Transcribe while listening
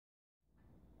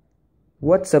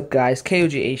What's up guys,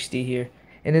 KOGHD here,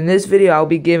 and in this video I'll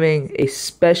be giving a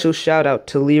special shout out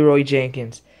to Leroy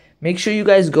Jenkins. Make sure you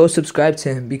guys go subscribe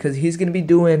to him because he's going to be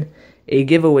doing a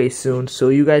giveaway soon, so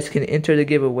you guys can enter the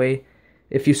giveaway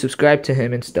if you subscribe to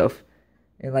him and stuff,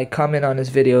 and like comment on his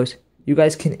videos. You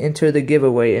guys can enter the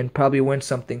giveaway and probably win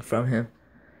something from him.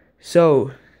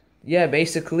 So yeah,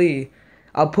 basically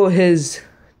I'll put his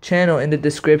channel in the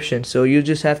description, so you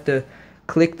just have to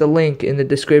click the link in the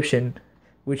description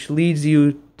which leads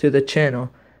you to the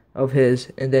channel of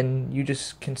his, and then you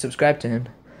just can subscribe to him.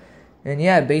 And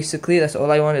yeah, basically that's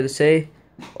all I wanted to say.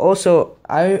 Also,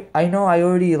 I know I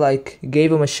already like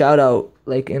gave him a shout out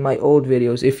like in my old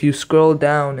videos. If you scroll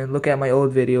down and look at my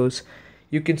old videos,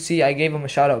 you can see I gave him a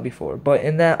shout out before, but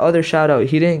in that other shout out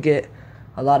he didn't get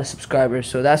a lot of subscribers,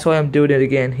 so that's why I'm doing it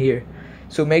again here.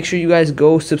 So make sure you guys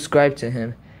go subscribe to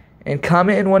him and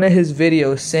comment in one of his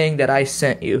videos saying that I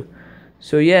sent you.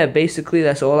 So yeah, basically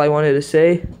that's all I wanted to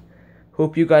say.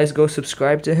 Hope you guys go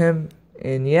subscribe to him,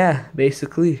 and yeah,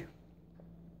 basically.